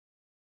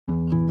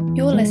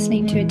You're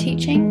listening to a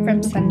teaching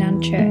from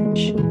Sundown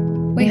Church.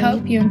 We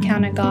hope you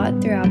encounter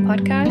God through our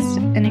podcast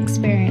and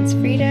experience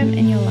freedom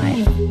in your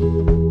life.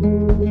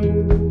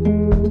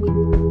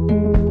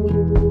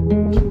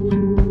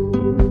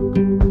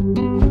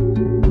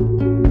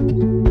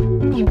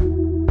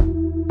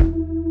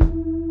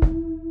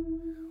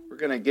 We're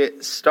going to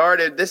get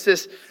started. We're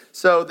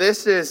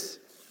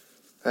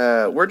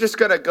just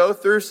going to go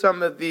through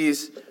some of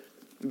these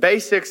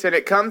basics, and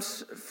it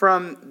comes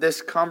from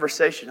this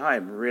conversation. I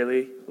am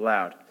really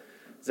loud.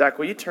 Zach,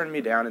 will you turn me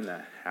down in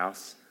the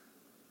house?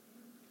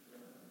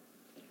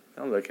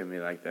 Don't look at me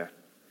like that.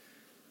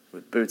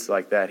 With boots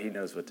like that, he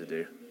knows what to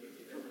do.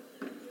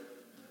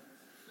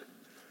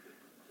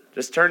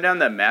 Just turn down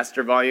the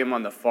master volume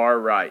on the far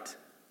right. It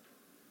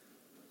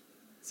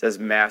says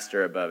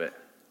master above it.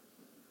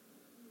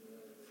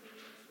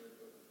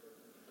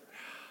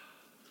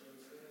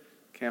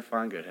 Can't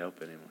find good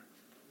help anymore.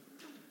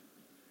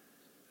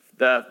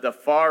 The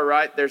far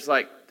right, there's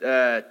like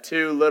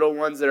two little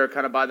ones that are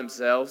kind of by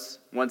themselves.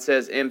 One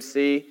says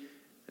MC,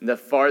 and the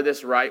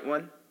farthest right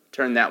one,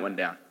 turn that one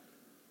down.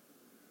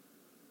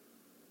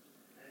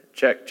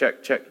 Check,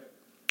 check, check.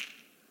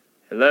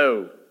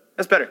 Hello.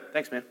 That's better.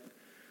 Thanks, man.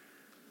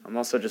 I'm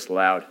also just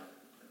loud.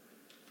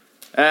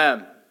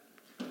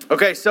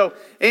 Okay, so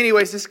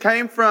anyways, this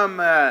came from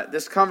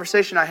this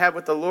conversation I had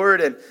with the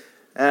Lord,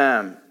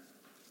 and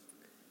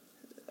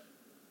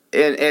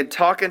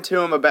talking to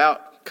him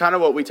about kind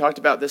of what we talked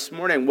about this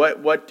morning.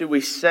 What do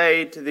we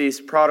say to these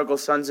prodigal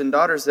sons and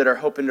daughters that are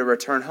hoping to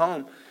return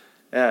home?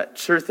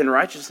 Truth and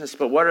righteousness,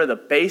 but what are the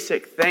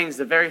basic things,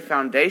 the very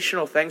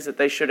foundational things that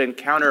they should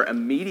encounter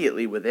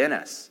immediately within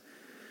us?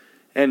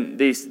 And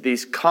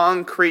these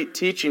concrete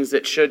teachings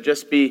that should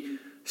just be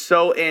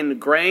so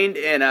ingrained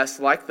in us,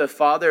 like the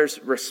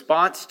Father's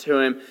response to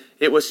him.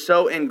 It was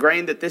so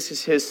ingrained that this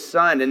is his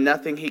son and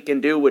nothing he can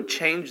do would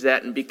change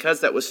that. And because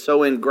that was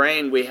so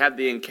ingrained, we have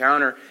the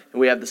encounter and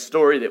we have the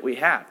story that we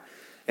have.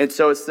 And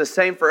so it's the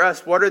same for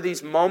us. What are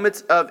these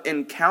moments of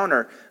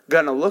encounter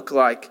going to look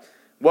like?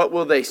 What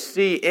will they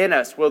see in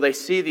us? Will they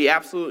see the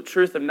absolute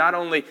truth of not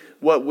only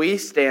what we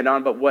stand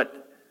on, but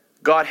what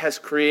God has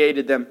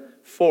created them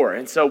for?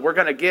 And so we're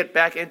going to get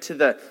back into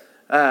the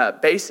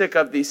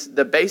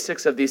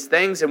basics of these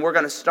things, and we're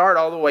going to start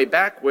all the way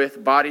back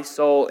with body,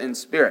 soul, and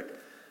spirit.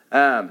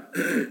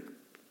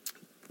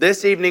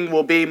 This evening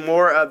will be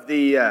more of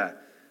the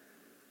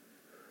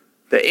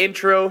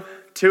intro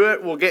to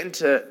it. We'll get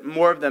into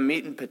more of the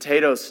meat and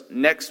potatoes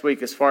next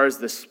week as far as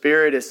the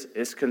spirit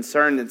is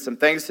concerned, and some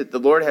things that the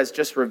Lord has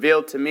just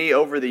revealed to me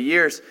over the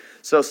years.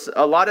 So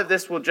a lot of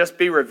this will just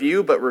be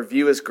review, but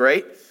review is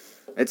great.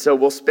 And so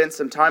we'll spend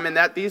some time in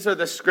that. These are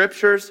the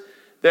scriptures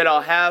that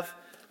I'll have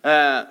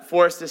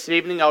for us this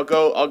evening. I'll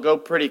go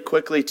pretty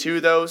quickly to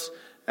those.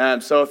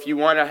 So if you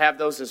want to have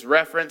those as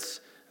reference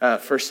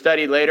for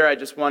study later, I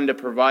just wanted to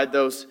provide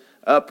those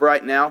up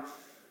right now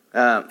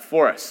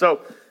for us.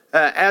 So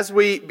as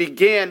we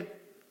begin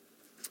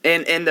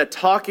in the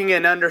talking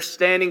and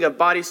understanding of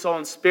body, soul,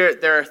 and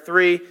spirit, there are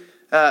three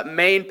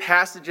main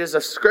passages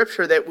of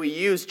Scripture that we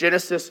use: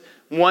 Genesis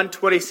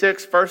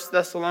 1:26, 1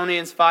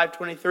 Thessalonians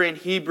 5:23, and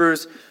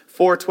Hebrews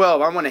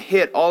 4:12. I want to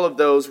hit all of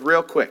those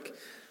real quick.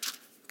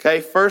 Okay,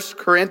 1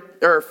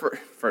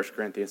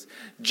 Corinthians,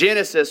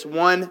 Genesis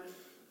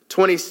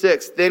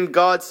 1:26. Then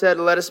God said,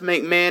 "Let us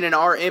make man in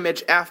our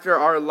image after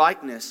our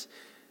likeness,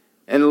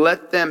 and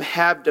let them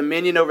have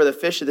dominion over the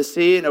fish of the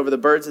sea, and over the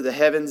birds of the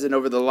heavens, and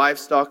over the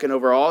livestock, and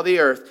over all the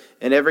earth,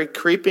 and every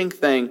creeping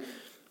thing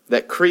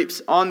that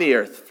creeps on the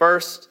earth."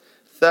 1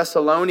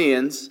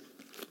 Thessalonians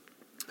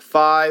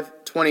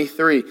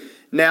 5:23.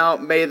 Now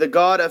may the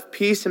God of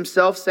peace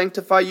himself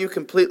sanctify you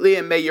completely,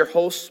 and may your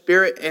whole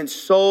spirit and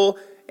soul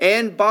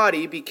and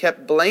body be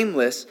kept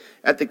blameless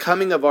at the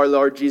coming of our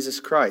Lord Jesus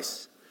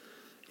Christ.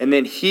 And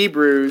then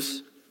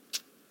Hebrews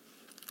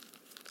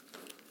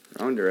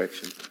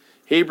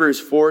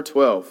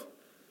 4:12.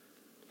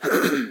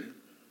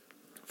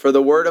 For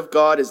the word of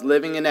God is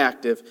living and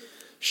active,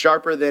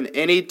 sharper than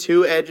any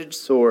two-edged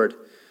sword,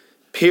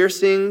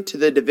 piercing to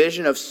the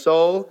division of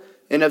soul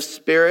and of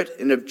spirit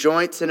and of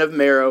joints and of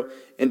marrow,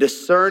 and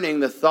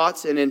discerning the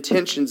thoughts and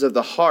intentions of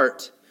the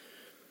heart.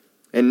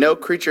 And no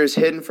creature is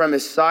hidden from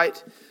his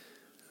sight,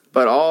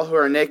 but all who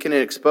are naked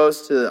and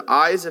exposed to the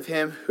eyes of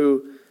him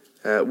who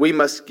we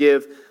must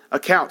give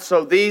account.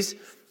 So these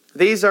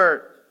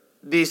are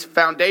these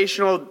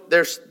foundational.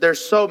 There's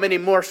so many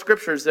more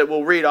scriptures that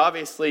we'll read,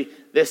 obviously,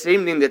 this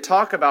evening that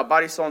talk about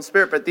body, soul, and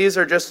spirit. But these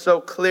are just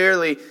so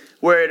clearly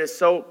where it is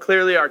so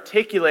clearly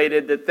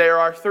articulated that there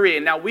are three.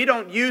 And now we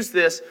don't use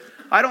this.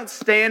 I don't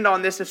stand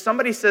on this. If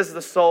somebody says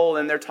the soul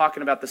and they're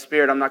talking about the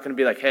spirit, I'm not going to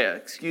be like, "Hey,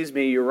 excuse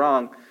me, you're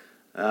wrong.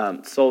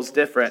 Soul's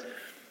different."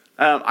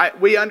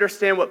 We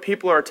understand what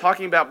people are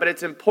talking about, but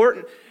it's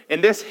important,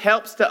 and this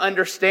helps to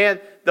understand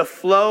the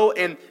flow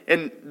and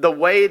the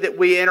way that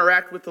we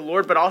interact with the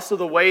Lord, but also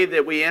the way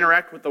that we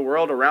interact with the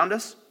world around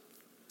us.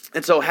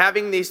 And so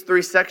having these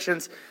three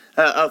sections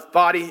of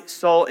body,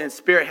 soul, and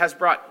spirit has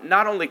brought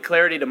not only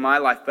clarity to my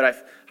life,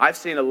 but I've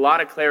seen a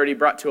lot of clarity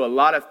brought to a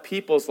lot of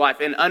people's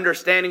life in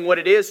understanding what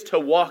it is to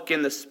walk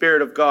in the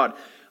Spirit of God,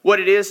 what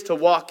it is to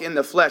walk in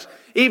the flesh.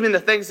 Even the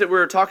things that we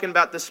were talking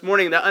about this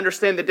morning, to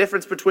understand the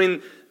difference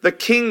between the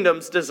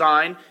kingdom's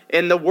design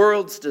and the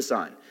world's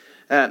design.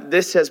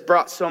 This has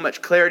brought so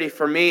much clarity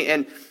for me,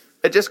 and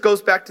it just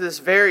goes back to this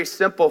very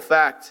simple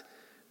fact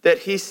that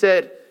he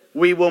said,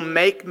 we will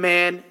make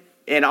man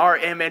in our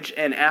image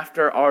and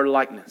after our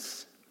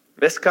likeness.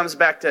 This comes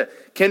back to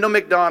Kendall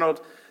McDonald.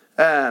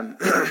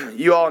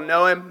 You all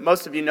know him.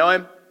 Most of you know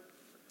him.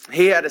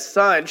 He had a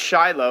son,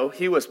 Shiloh.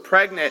 He was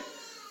pregnant.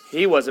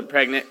 He wasn't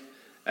pregnant.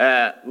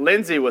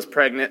 Lindsay was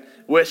pregnant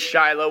with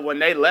Shiloh when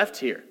they left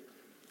here.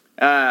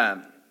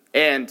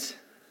 And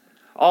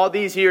all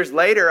these years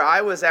later,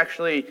 I was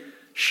actually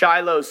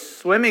Shiloh's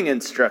swimming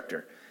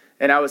instructor.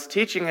 And I was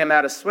teaching him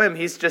how to swim.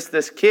 He's just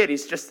this kid.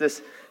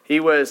 He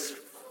was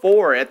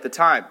 4 at the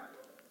time.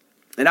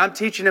 And I'm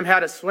teaching him how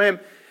to swim.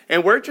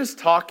 And we're just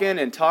talking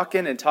and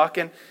talking and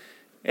talking.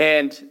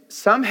 And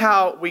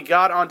somehow we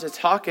got onto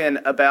talking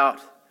about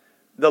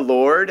the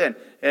Lord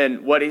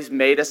and what he's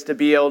made us to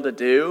be able to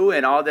do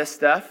and all this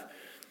stuff.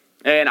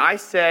 And I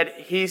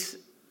said,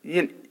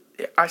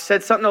 I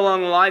said something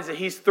along the lines that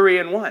he's 3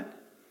 in 1.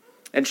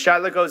 And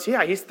Shiloh goes,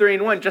 yeah, he's 3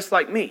 in 1, just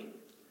like me. I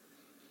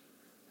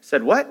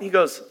said, what? He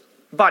goes,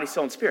 body,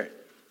 soul, and spirit.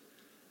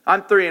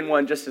 I'm 3 in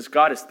 1, just as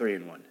God is 3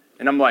 in 1.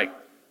 And I'm like,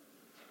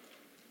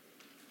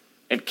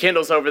 and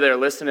Kendall's over there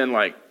listening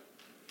like,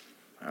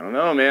 I don't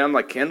know, man. I'm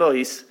like, Kendall,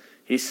 he's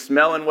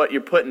smelling what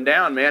you're putting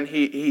down, man.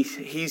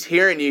 He's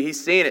hearing you.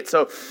 He's seeing it.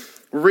 So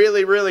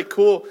really, really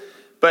cool.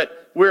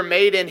 But we're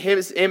made in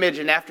his image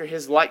and after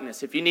his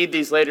likeness. If you need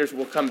these later,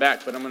 we'll come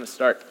back. But I'm going to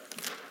start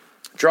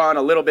drawing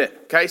a little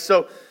bit. Okay,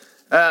 so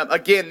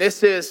again,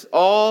 this is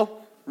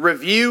all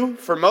review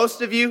for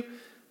most of you.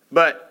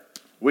 But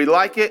we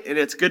like it, and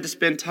it's good to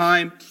spend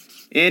time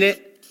in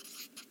it.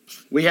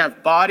 We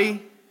have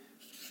body,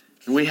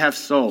 and we have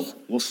soul.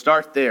 We'll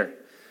start there.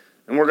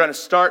 And we're going to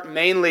start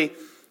mainly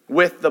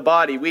with the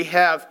body. We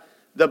have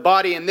the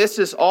body, and this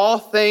is all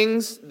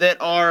things that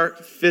are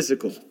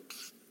physical.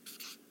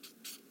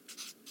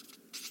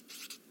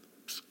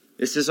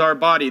 This is our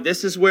body.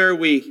 This is where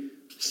we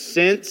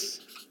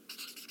sense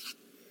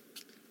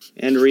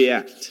and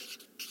react.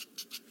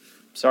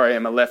 Sorry,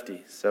 I'm a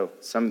lefty, so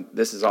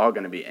this is all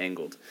going to be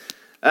angled.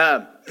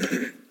 I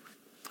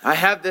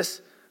have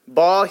this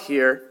ball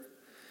here,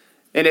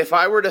 and if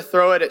I were to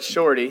throw it at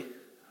Shorty,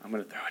 I'm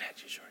going to throw it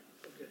at you, Shorty.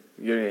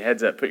 Give me a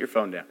heads up. Put your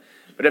phone down.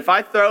 But if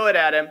I throw it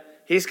at him,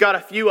 he's got a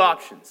few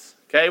options.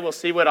 Okay, we'll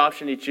see what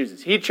option he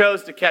chooses. He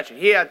chose to catch it.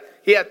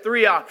 He had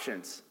 3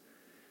 options.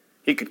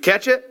 He could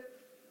catch it,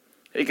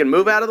 he could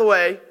move out of the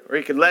way, or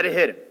he could let it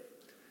hit him.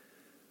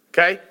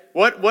 Okay,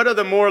 what are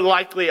the more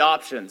likely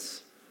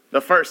options?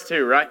 The first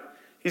 2, right?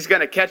 He's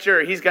going to catch it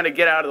or he's going to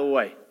get out of the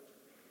way.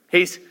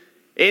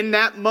 In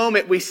that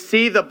moment, we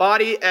see the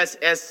body as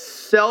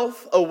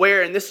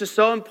self-aware. And this is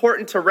so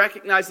important to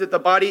recognize that the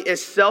body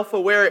is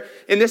self-aware.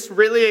 And this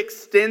really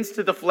extends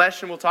to the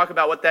flesh, and we'll talk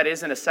about what that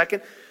is in a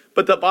second.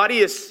 But the body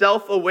is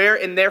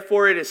self-aware, and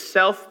therefore it is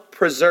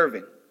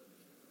self-preserving.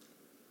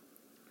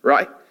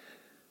 Right?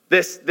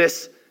 This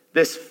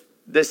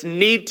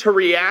need to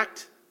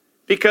react.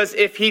 Because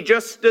if he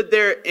just stood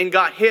there and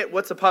got hit,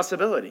 what's the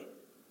possibility?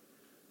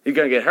 He's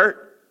going to get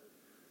hurt.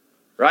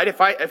 Right?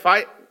 If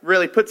I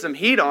really put some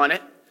heat on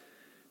it,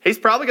 he's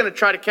probably going to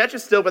try to catch it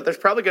still, but there's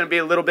probably going to be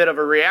a little bit of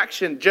a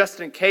reaction just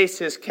in case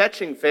his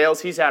catching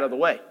fails, he's out of the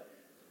way.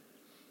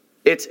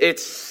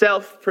 It's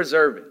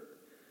self-preserving.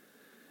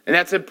 And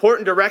that's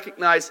important to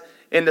recognize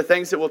in the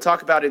things that we'll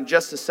talk about in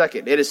just a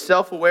second. It is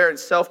self-aware and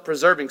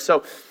self-preserving.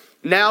 So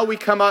now we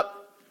come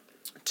up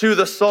to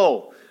the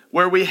soul,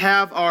 where we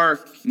have our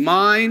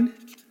mind,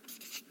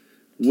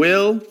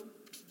 will,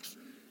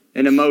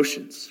 and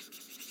emotions.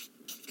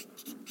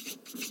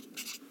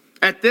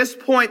 At this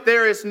point,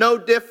 there is no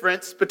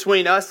difference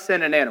between us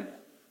and an animal.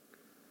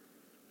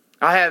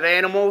 I have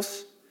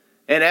animals,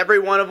 and every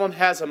one of them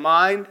has a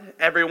mind,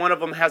 every one of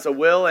them has a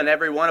will, and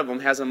every one of them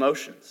has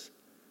emotions.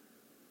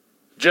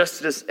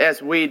 Just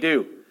as we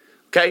do.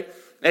 Okay?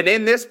 And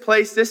in this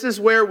place, this is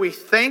where we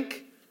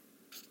think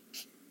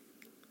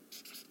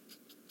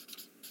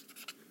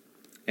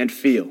and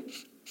feel.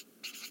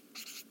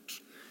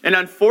 And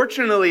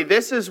unfortunately,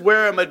 this is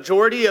where a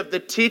majority of the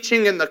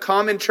teaching in the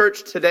common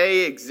church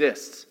today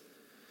exists.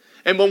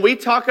 And when we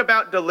talk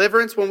about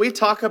deliverance, when we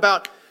talk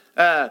about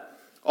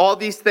all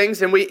these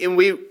things, and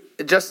we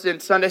just in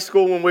Sunday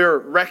school when we were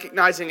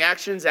recognizing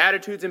actions,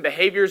 attitudes, and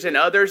behaviors in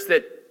others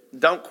that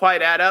don't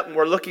quite add up, and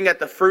we're looking at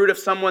the fruit of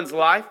someone's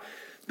life,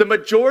 the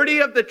majority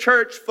of the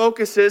church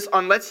focuses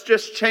on let's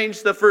just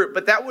change the fruit.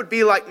 But that would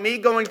be like me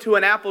going to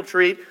an apple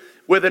tree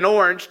with an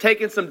orange,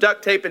 taking some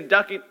duct tape and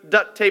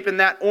duct taping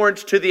that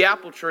orange to the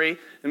apple tree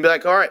and be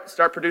like, all right,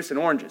 start producing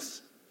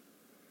oranges.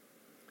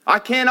 I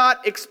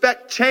cannot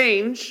expect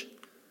change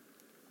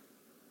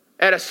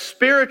at a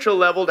spiritual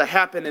level to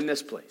happen in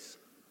this place.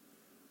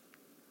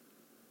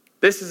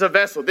 This is a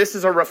vessel. This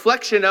is a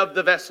reflection of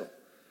the vessel.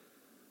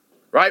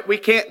 Right? We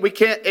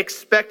can't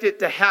expect it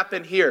to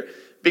happen here.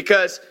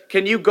 Because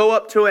can you go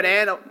up to an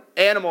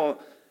animal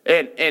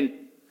and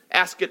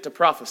ask it to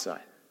prophesy?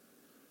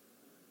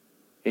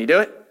 Can you do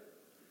it?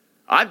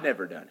 I've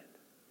never done it.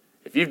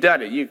 If you've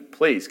done it, you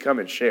please come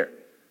and share.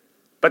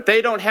 But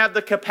they don't have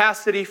the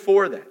capacity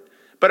for that.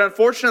 But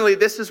unfortunately,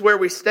 this is where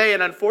we stay.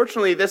 And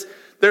unfortunately,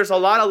 there's a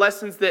lot of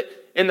lessons that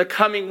in the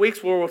coming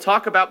weeks where we'll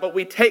talk about. But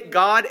we take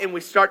God and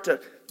we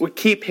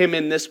keep him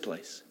in this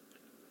place.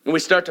 And we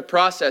start to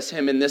process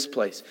him in this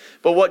place.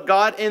 But what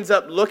God ends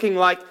up looking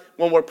like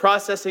when we're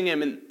processing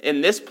him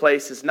in this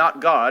place is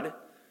not God.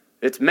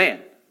 It's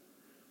man.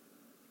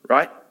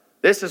 Right?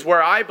 This is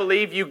where I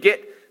believe you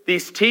get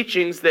these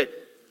teachings that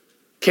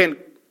can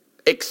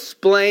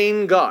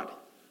explain God.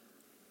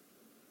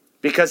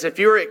 Because if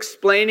you're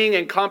explaining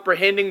and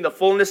comprehending the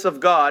fullness of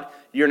God,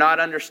 you're not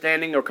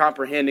understanding or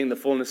comprehending the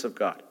fullness of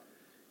God.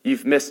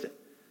 You've missed it.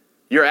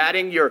 You're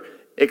adding your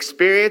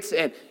experience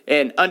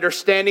and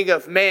understanding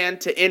of man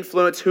to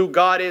influence who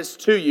God is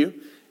to you.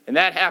 And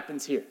that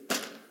happens here.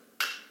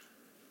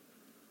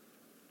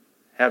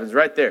 Happens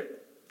right there.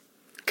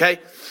 Okay?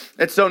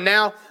 And so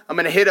now I'm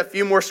going to hit a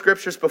few more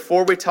scriptures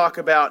before we talk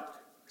about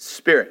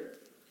spirit.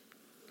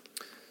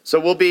 So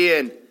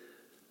we're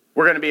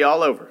going to be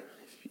all over.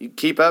 You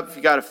keep up if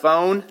you got a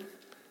phone.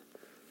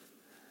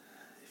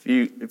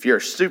 If you're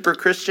a super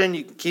Christian,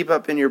 you can keep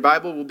up in your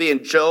Bible. We'll be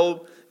in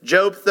Job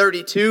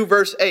 32,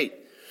 verse 8.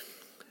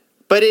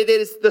 But it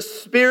is the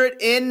spirit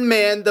in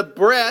man, the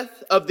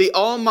breath of the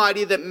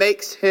Almighty, that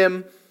makes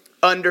him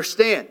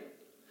understand.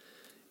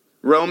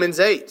 Romans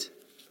 8,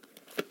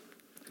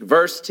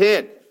 verse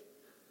 10.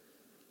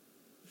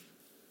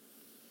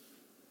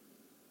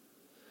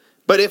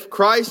 But if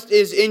Christ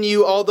is in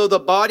you, although the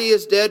body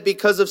is dead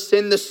because of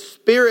sin, the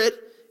spirit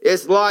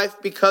is life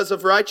because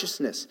of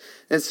righteousness.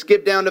 And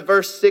skip down to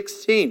verse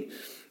 16.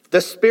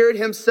 The Spirit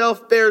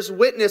himself bears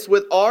witness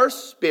with our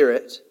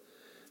spirit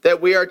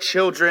that we are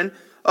children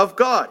of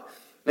God.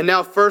 And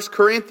now 1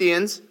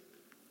 Corinthians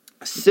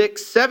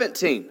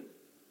 6:17.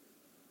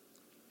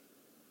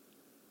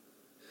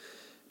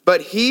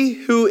 But he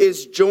who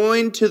is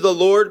joined to the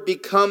Lord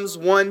becomes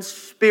one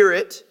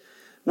spirit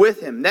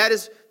with him. That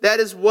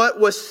is what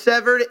was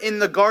severed in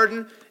the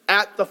garden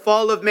at the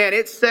fall of man.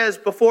 It says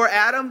before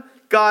Adam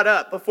got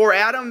up, before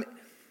Adam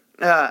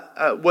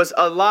was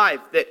alive,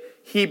 that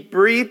he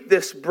breathed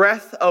this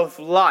breath of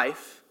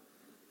life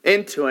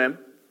into him,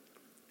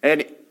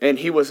 and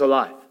he was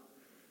alive.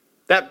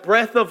 That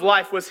breath of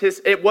life was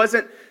his. It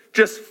wasn't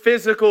just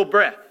physical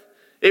breath.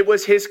 It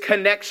was his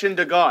connection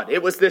to God.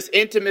 It was this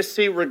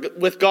intimacy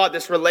with God,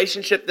 this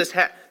relationship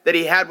that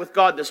he had with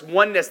God, this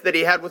oneness that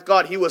he had with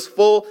God. He was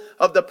full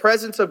of the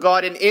presence of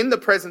God and in the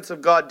presence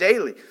of God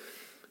daily.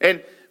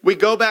 And we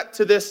go back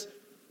to this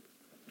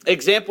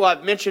example,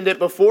 I've mentioned it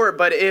before,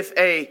 but if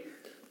a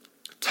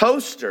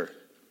toaster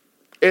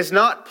is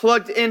not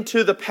plugged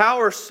into the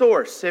power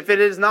source, if it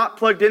is not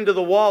plugged into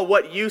the wall,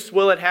 what use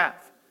will it have?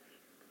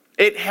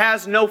 It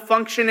has no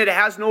function, it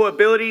has no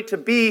ability to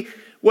be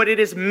what it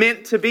is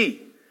meant to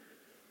be.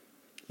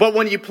 But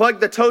when you plug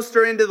the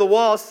toaster into the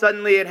wall,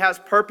 suddenly it has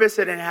purpose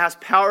and it has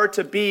power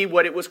to be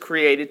what it was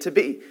created to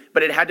be.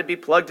 But it had to be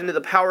plugged into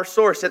the power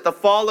source. At the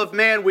fall of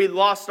man, we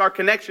lost our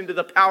connection to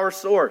the power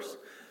source.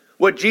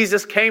 What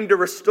Jesus came to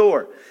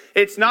restore.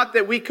 It's not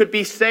that we could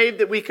be saved,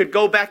 that we could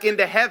go back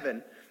into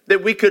heaven,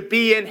 that we could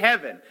be in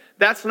heaven.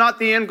 That's not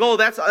the end goal.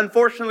 That's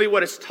unfortunately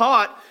what is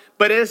taught,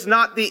 but it is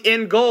not the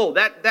end goal.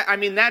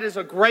 That is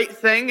a great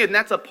thing, and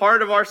that's a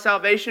part of our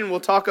salvation.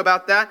 We'll talk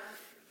about that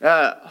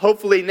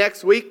hopefully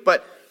next week,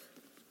 but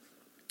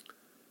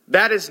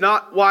that is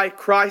not why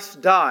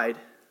Christ died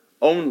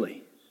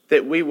only,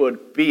 that we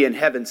would be in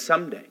heaven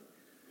someday.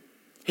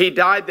 He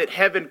died that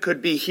heaven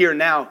could be here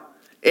now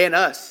in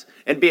us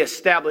and be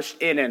established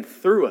in and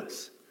through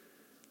us.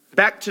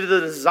 Back to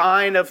the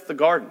design of the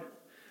garden.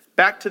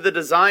 Back to the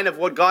design of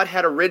what God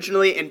had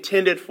originally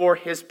intended for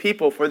his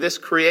people, for this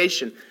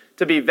creation,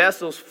 to be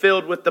vessels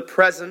filled with the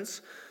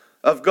presence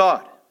of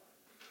God.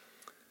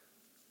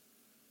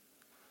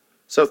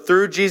 So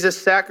through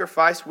Jesus'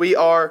 sacrifice, we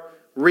are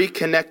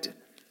reconnected.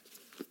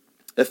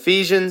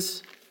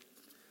 Ephesians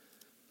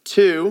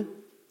 2,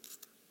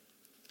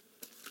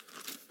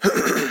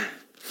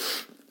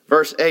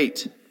 verse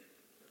 8.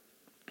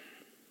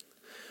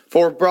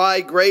 For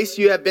by grace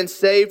you have been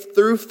saved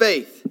through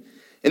faith.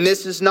 And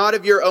this is not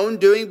of your own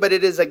doing, but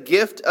it is a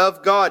gift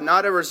of God,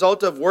 not a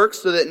result of works,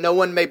 so that no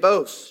one may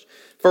boast.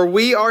 For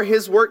we are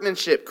his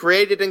workmanship,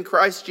 created in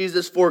Christ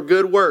Jesus for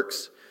good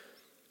works,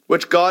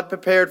 which God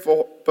prepared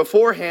for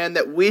beforehand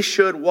that we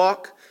should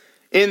walk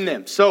in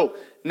them. So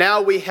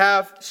now we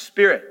have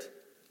spirit.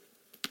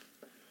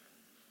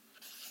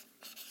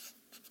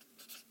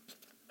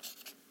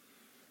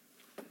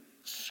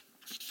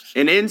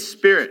 And in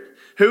spirit,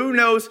 who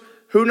knows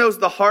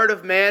the heart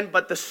of man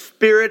but the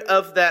spirit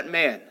of that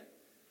man?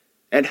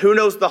 And who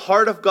knows the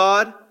heart of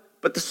God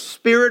but the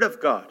Spirit of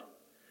God?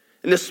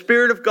 And the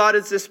Spirit of God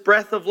is this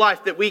breath of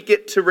life that we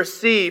get to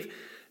receive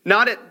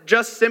Not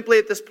just simply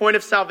at this point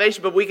of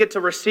salvation, but we get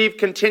to receive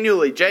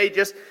continually. Jay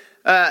just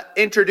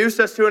introduced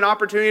us to an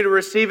opportunity to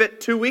receive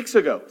it 2 weeks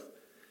ago.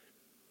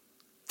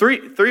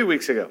 Three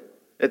weeks ago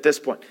at this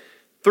point.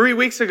 3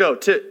 weeks ago,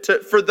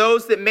 for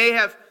those that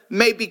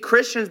may be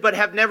Christians but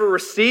have never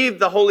received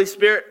the Holy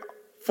Spirit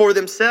for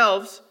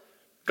themselves,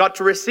 got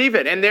to receive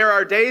it. And there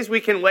are days we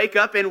can wake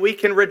up and we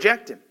can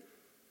reject Him,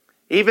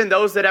 even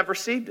those that have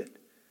received it.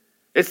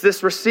 It's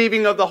this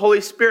receiving of the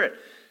Holy Spirit.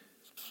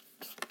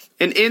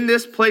 And in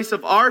this place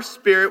of our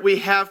spirit, we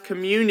have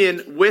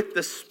communion with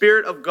the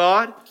Spirit of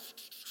God,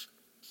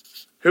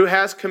 who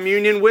has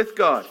communion with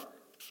God.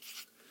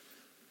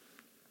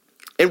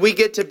 And we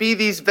get to be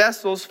these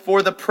vessels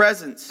for the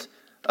presence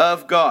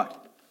of God.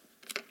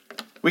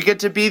 We get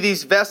to be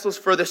these vessels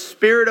for the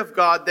Spirit of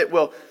God that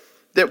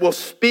will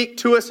speak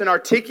to us and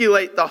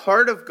articulate the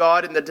heart of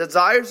God and the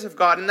desires of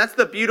God. And that's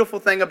the beautiful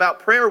thing about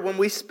prayer. When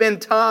we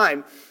spend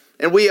time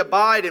and we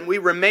abide and we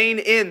remain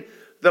in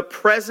the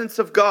presence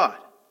of God.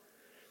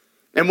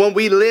 And when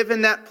we live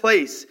in that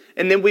place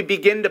and then we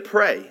begin to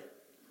pray,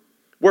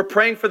 we're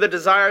praying for the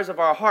desires of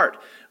our heart.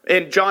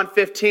 In John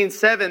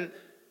 15:7,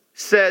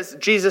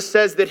 Jesus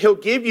says that He'll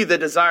give you the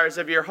desires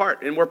of your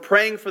heart. And we're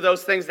praying for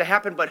those things to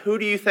happen. But who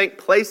do you think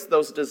placed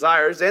those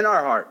desires in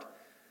our heart?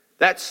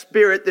 That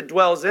Spirit that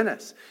dwells in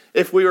us,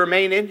 if we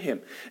remain in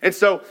Him. And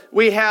so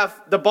we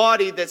have the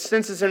body that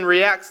senses and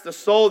reacts, the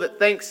soul that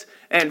thinks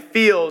and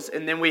feels,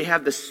 and then we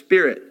have the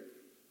Spirit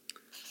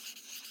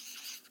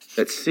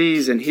that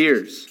sees and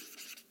hears,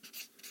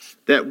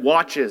 that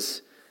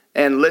watches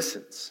and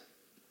listens.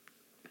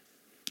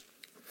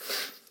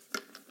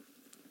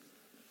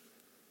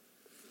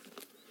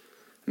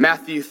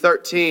 Matthew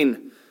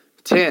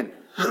 13:10.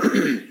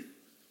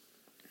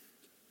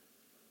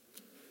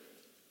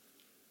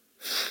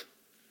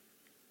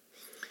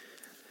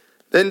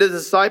 Then the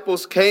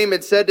disciples came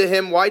and said to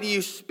Him, "Why do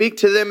you speak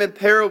to them in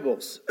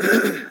parables?"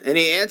 And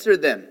He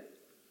answered them,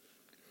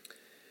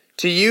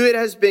 "To you it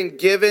has been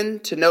given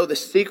to know the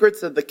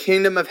secrets of the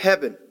kingdom of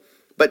heaven,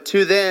 but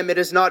to them it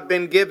has not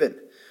been given.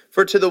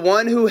 For to the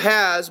one who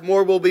has,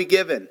 more will be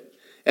given,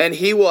 and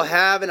he will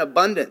have an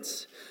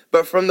abundance.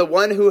 But from the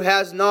one who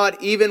has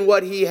not, even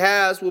what he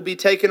has will be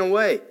taken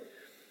away.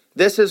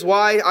 This is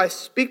why I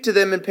speak to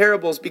them in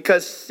parables,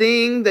 because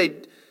seeing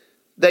they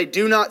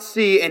do not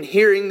see, and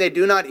hearing they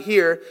do not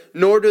hear,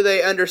 nor do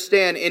they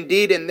understand.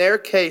 Indeed, in their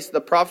case, the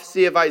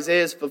prophecy of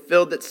Isaiah is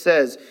fulfilled that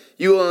says,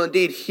 you will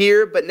indeed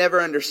hear, but never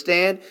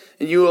understand,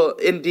 and you will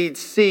indeed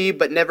see,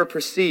 but never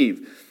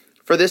perceive.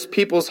 For this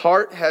people's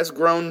heart has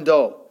grown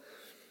dull.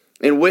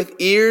 And with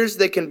ears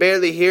they can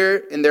barely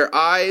hear, and their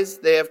eyes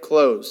they have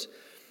closed.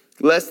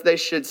 Lest they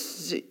should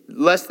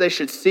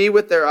see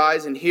with their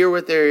eyes and hear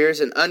with their ears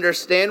and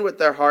understand with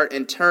their heart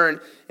and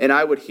turn, and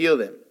I would heal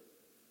them.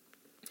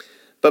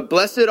 But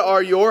blessed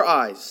are your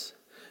eyes,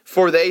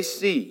 for they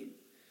see,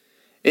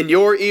 and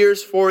your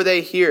ears, for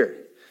they hear.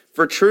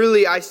 For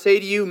truly I say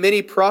to you,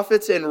 many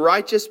prophets and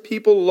righteous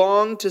people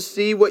long to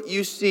see what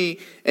you see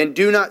and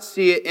do not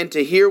see it, and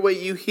to hear what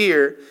you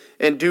hear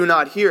and do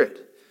not hear it."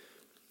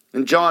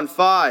 In John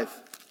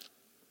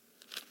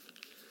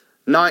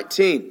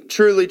 5:19,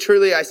 "Truly,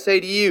 truly, I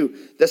say to you,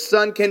 the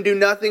Son can do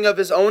nothing of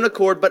his own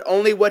accord, but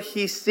only what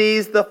he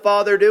sees the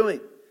Father doing.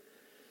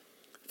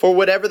 For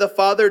whatever the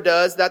Father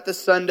does, that the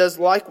Son does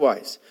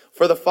likewise.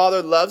 For the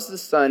Father loves the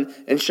Son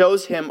and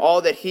shows him all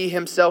that he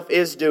himself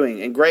is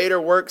doing. And greater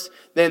works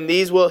than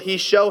these will he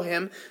show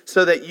him,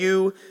 so that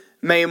you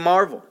may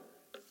marvel."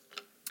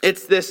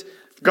 It's this,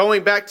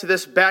 going back to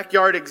this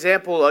backyard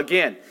example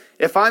again.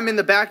 If I'm in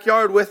the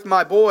backyard with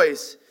my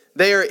boys,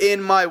 they are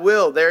in my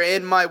will. They're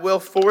in my will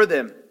for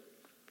them.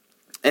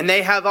 And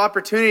they have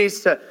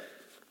opportunities to,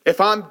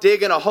 if I'm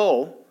digging a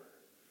hole,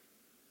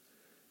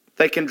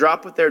 they can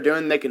drop what they're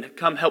doing. They can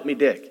come help me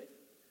dig.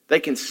 They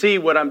can see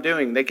what I'm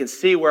doing. They can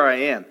see where I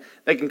am.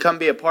 They can come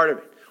be a part of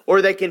it.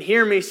 Or they can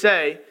hear me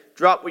say,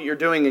 drop what you're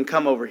doing and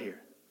come over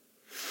here.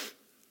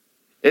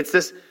 It's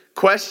this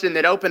question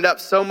that opened up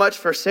so much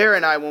for Sarah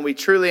and I when we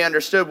truly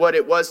understood what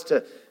it was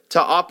to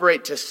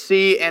operate, to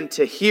see and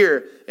to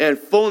hear in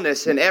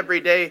fullness in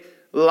everyday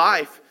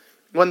life.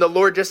 When the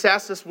Lord just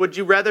asked us, would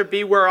you rather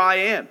be where I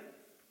am?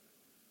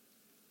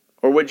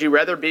 Or would you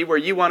rather be where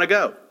you want to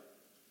go?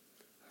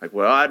 Like,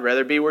 well, I'd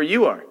rather be where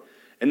you are.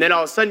 And then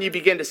all of a sudden you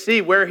begin to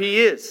see where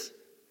he is.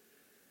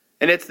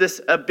 And it's this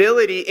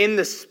ability in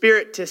the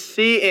Spirit to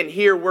see and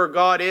hear where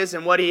God is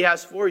and what he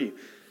has for you.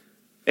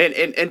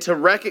 And to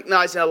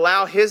recognize and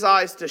allow his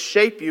eyes to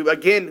shape you,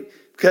 again,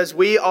 because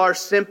we are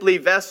simply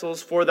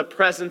vessels for the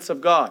presence of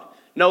God.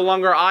 No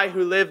longer I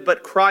who live,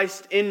 but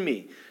Christ in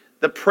me.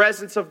 The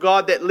presence of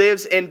God that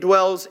lives and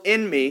dwells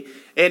in me.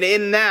 And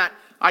in that,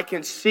 I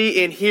can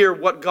see and hear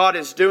what God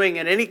is doing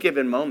at any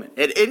given moment,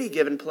 at any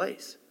given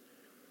place.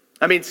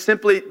 I mean,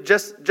 simply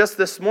just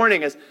this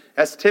morning,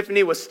 as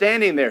Tiffany was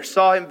standing there,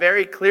 saw him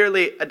very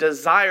clearly a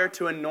desire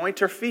to anoint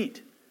her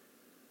feet.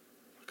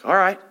 Like, all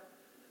right.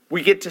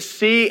 We get to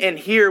see and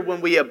hear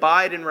when we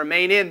abide and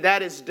remain in.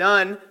 That is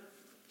done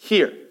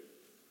here.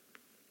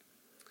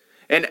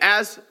 And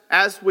as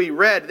we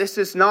read, this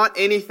is not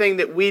anything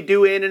that we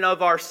do in and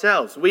of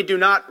ourselves. We do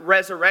not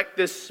resurrect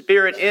this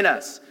Spirit in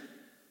us.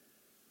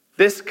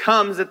 This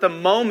comes at the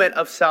moment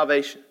of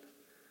salvation.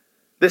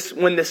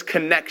 When this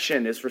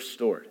connection is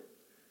restored.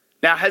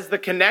 Now, is the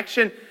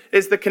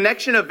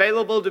connection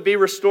available to be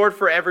restored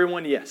for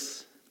everyone?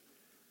 Yes.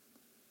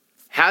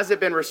 Has it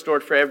been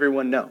restored for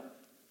everyone? No.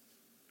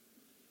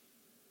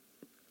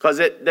 Because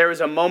there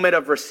is a moment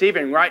of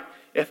receiving, right?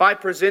 If I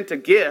present a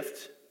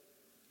gift,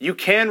 you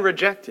can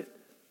reject it.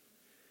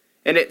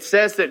 And it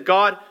says that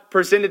God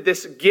presented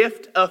this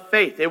gift of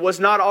faith. It was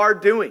not our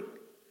doing.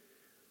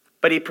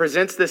 But he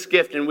presents this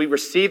gift and we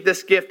receive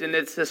this gift, and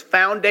it's this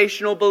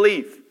foundational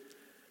belief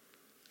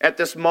at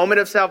this moment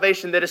of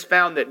salvation that is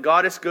found that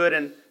God is good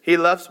and he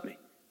loves me.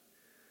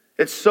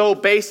 It's so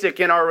basic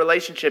in our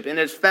relationship, and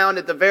it's found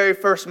at the very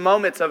first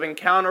moments of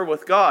encounter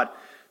with God.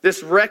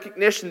 This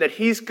recognition that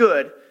he's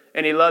good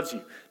and he loves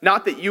you.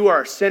 Not that you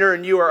are a sinner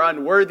and you are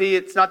unworthy.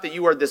 It's not that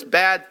you are this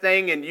bad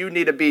thing and you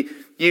need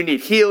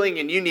healing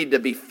and you need to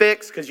be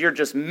fixed because you're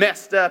just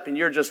messed up and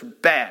you're just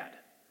bad.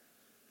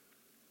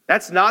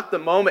 That's not the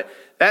moment.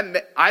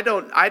 I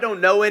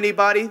don't know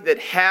anybody that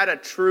had a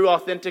true,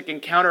 authentic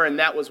encounter and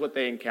that was what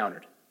they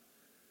encountered.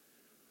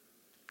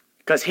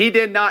 Because he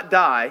did not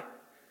die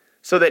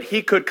so that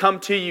he could come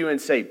to you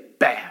and say,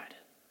 bad.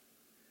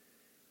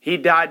 He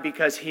died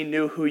because he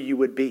knew who you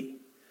would be.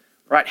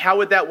 Right? How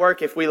would that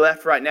work if we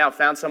left right now,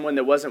 found someone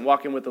that wasn't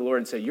walking with the Lord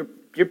and said,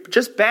 you're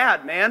just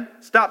bad, man.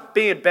 Stop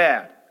being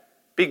bad.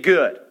 Be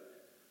good.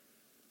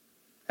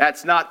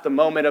 That's not the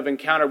moment of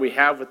encounter we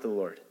have with the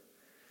Lord.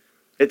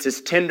 It's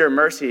his tender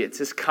mercy. It's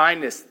his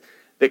kindness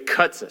that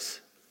cuts us.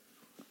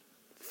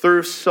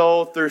 Through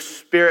soul, through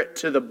spirit,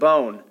 to the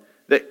bone,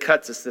 that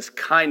cuts us. This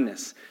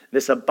kindness,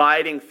 this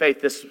abiding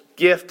faith, this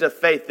gift of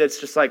faith that's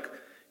just like,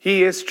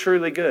 he is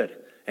truly good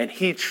and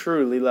he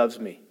truly loves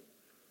me.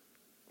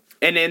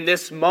 And in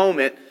this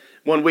moment,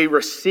 when we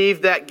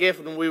receive that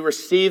gift, when we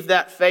receive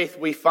that faith,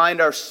 we find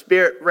our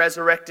spirit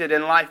resurrected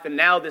in life. And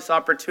now this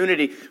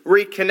opportunity,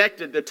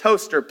 reconnected, the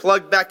toaster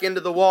plugged back into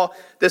the wall,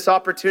 this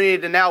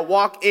opportunity to now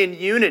walk in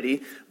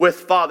unity with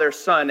Father,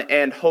 Son,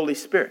 and Holy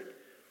Spirit.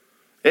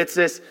 It's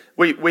this,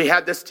 we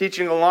had this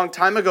teaching a long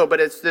time ago,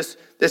 but it's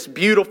this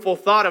beautiful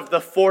thought of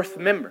the fourth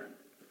member.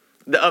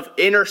 Of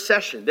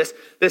intercession,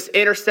 this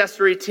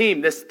intercessory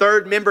team, this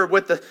third member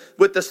with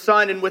the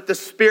Son and with the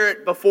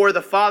Spirit before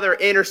the Father,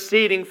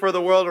 interceding for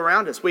the world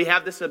around us. We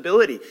have this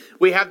ability.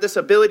 We have this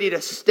ability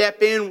to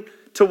step in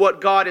to what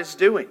God is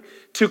doing,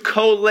 to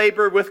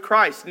co-labor with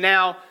Christ.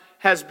 Now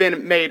has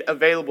been made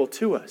available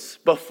to us.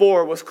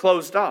 Before was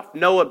closed off,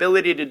 no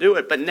ability to do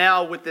it. But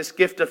now with this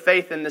gift of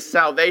faith and this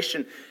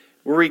salvation,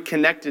 we're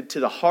reconnected to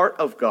the heart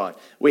of God.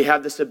 We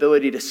have this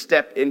ability to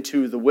step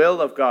into the will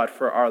of God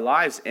for our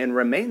lives and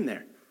remain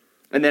there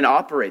and then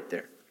operate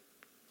there.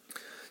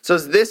 So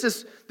this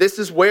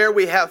is where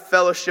we have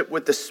fellowship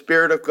with the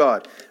Spirit of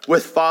God,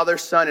 with Father,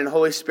 Son, and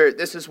Holy Spirit.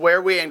 This is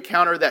where we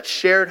encounter that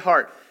shared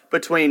heart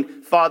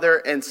between Father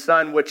and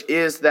Son, which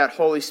is that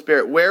Holy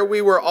Spirit, where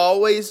we were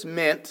always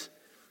meant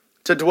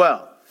to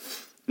dwell.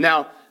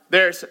 Now,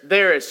 there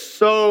is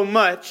so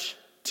much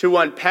to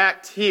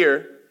unpack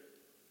here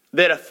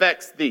that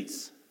affects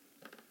these.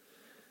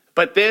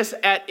 But this,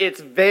 at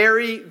its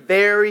very,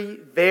 very,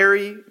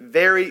 very,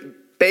 very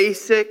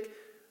basic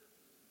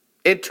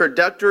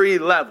introductory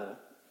level,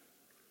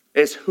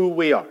 is who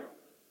we are.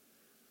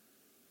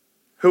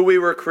 Who we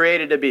were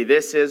created to be.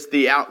 This is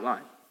the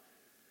outline.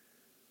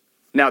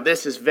 Now,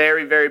 this is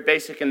very, very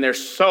basic, and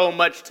there's so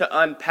much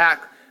to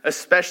unpack,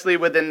 especially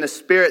within the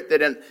Spirit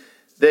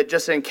that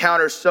just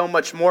encounters so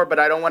much more, but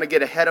I don't want to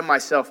get ahead of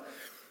myself.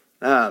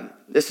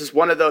 This is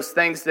one of those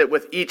things that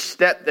with each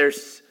step, there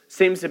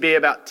seems to be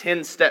about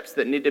 10 steps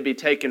that need to be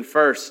taken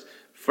first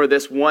for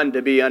this one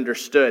to be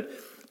understood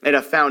at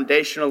a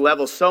foundational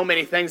level. So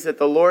many things that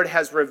the Lord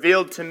has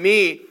revealed to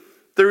me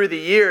through the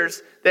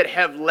years that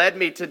have led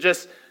me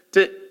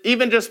to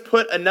even just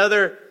put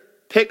another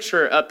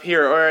picture up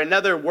here or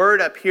another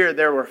word up here.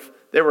 There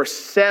were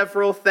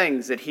several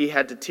things that he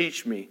had to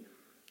teach me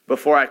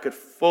before I could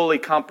fully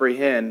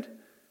comprehend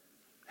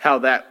how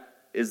that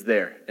is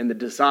there in the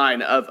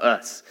design of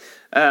us.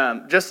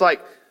 Just like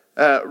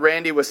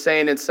Randy was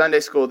saying in Sunday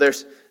school,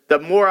 the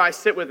more I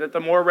sit with it, the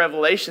more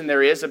revelation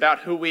there is about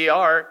who we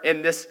are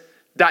in this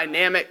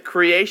dynamic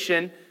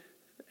creation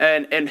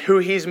and who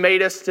he's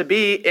made us to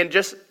be, and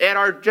just at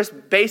our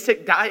just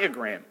basic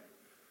diagram.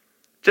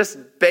 Just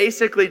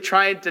basically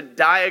trying to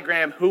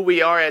diagram who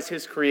we are as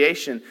his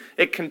creation.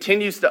 It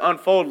continues to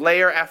unfold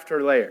layer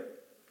after layer.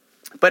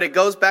 But it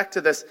goes back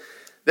to this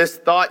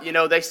thought,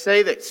 they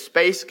say that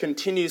space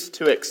continues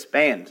to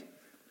expand.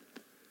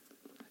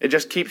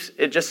 There's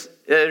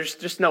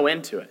just no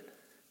end to it.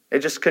 It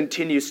just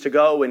continues to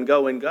go and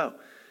go and go.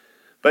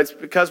 But it's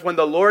because when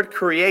the Lord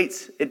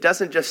creates, it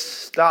doesn't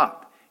just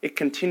stop. It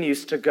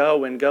continues to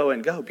go and go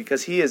and go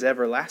because he is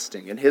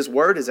everlasting and his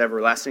word is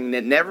everlasting and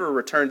it never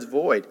returns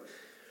void.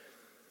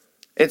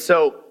 And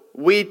so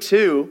we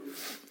too,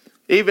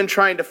 even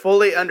trying to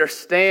fully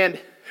understand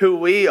who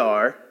we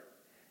are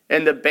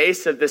and the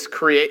base of this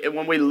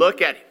when we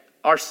look at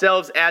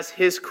ourselves as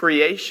his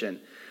creation,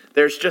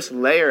 there's just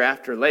layer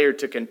after layer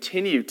to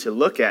continue to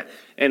look at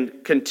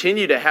and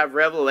continue to have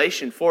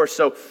revelation for.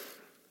 So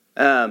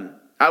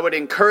I would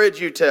encourage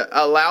you to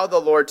allow the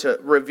Lord to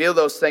reveal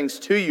those things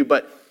to you.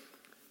 But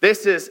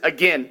this is,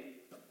 again,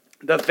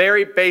 the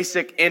very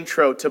basic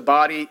intro to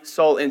body,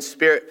 soul, and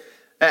spirit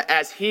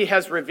as he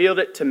has revealed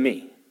it to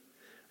me.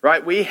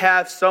 Right? We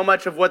have so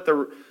much of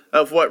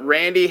what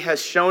Randy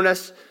has shown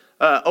us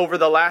over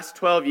the last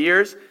 12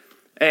 years.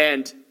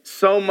 And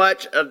so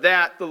much of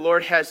that the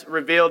Lord has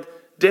revealed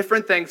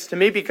different things to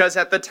me, because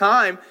at the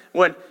time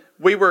when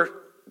we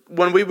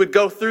would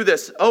go through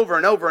this over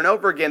and over and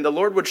over again, the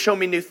Lord would show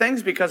me new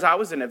things because I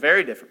was in a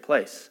very different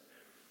place.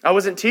 I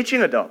wasn't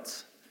teaching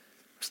adults.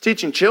 I was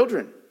teaching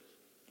children.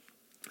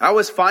 I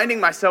was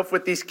finding myself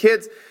with these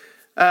kids,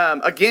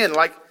 again,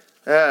 like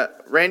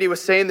Randy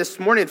was saying this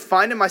morning,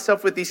 finding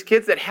myself with these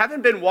kids that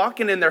haven't been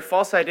walking in their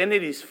false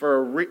identities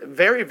for a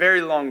very,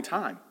 very long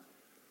time.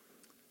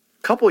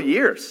 A couple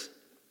years.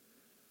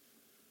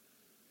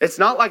 It's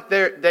not like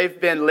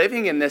they've been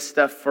living in this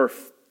stuff for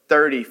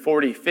 30,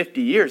 40,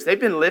 50 years. They've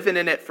been living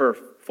in it for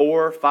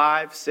 4,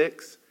 5,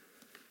 6,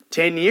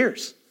 10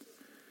 years.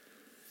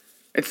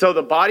 And so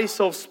the body,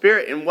 soul,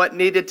 spirit, and what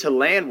needed to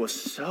land was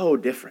so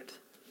different.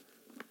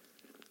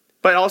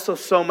 But also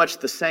so much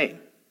the same.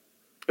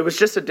 It was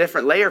just a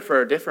different layer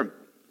for a different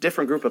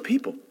group of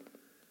people.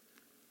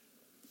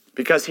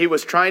 Because he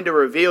was trying to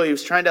reveal, he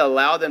was trying to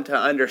allow them to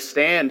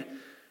understand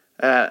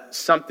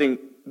something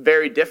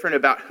very different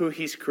about who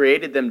he's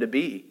created them to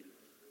be.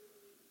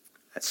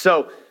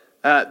 So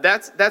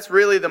that's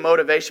really the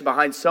motivation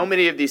behind so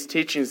many of these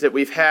teachings that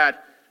we've had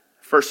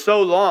for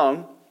so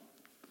long,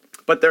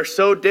 but they're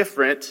so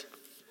different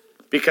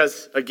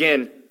because,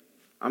 again,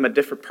 I'm a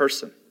different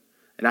person,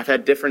 and I've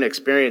had different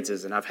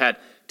experiences, and I've had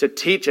to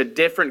teach a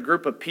different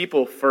group of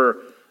people for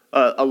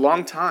a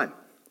long time.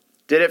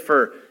 Did it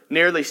for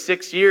nearly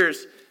 6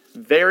 years,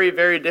 very,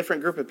 very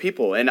different group of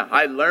people, and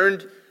I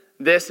learned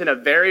this in a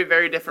very,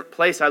 very different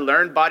place. I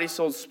learned body,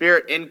 soul,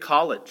 spirit in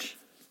college.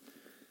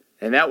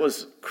 And that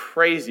was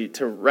crazy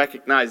to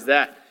recognize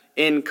that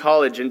in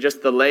college and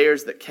just the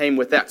layers that came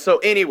with that. So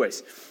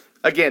anyways,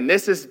 again,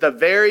 this is the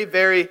very,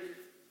 very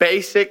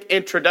basic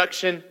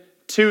introduction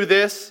to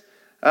this.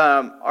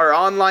 Our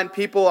online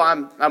people,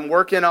 I'm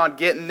working on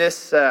getting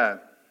this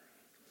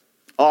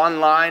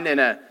online in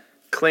a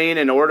clean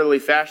and orderly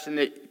fashion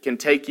that can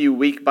take you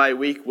week by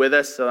week with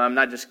us. So I'm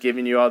not just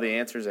giving you all the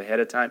answers ahead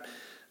of time.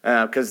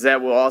 Because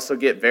that will also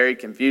get very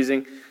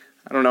confusing.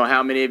 I don't know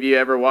how many of you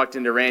ever walked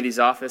into Randy's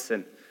office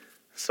and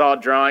saw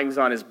drawings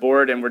on his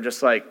board and were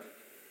just like,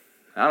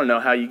 I don't know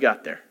how you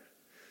got there.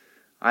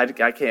 I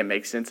can't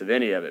make sense of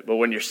any of it. But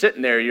when you're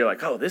sitting there, you're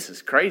like, oh, this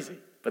is crazy.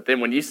 But then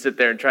when you sit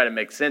there and try to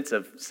make sense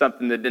of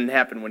something that didn't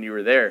happen when you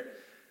were there,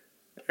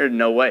 there's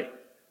no way.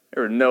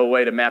 There was no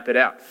way to map it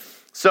out.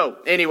 So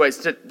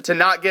anyways, to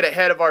not get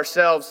ahead of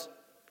ourselves,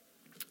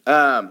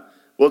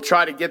 we'll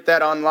try to get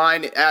that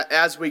online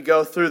as we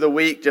go through the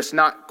week. Just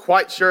not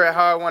quite sure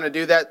how I want to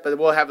do that, but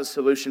we'll have a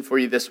solution for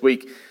you this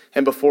week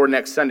and before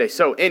next Sunday.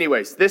 So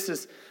anyways, this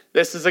is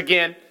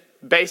again,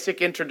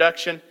 basic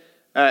introduction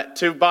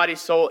to body,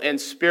 soul, and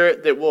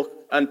spirit that we'll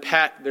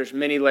unpack. There's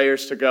many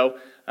layers to go.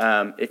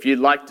 If you'd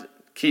like to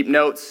keep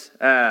notes,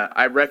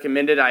 I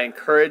recommend it. I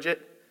encourage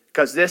it.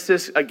 Because this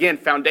is, again,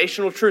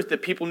 foundational truth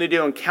that people need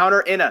to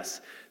encounter in us.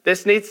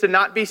 This needs to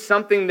not be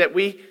something that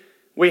we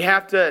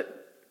have to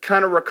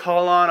kind of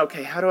recall on,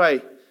 okay,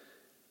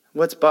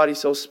 what's body,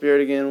 soul,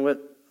 spirit again?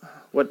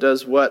 What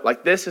does what?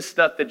 Like, this is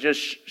stuff that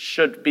just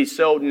should be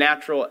so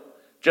natural,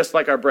 just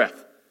like our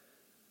breath.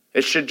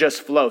 It should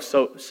just flow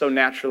so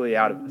naturally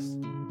out of us.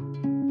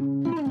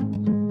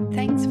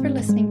 Thanks for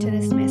listening to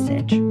this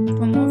message.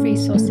 For more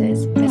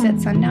resources, visit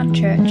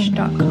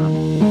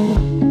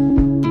sundownchurch.com.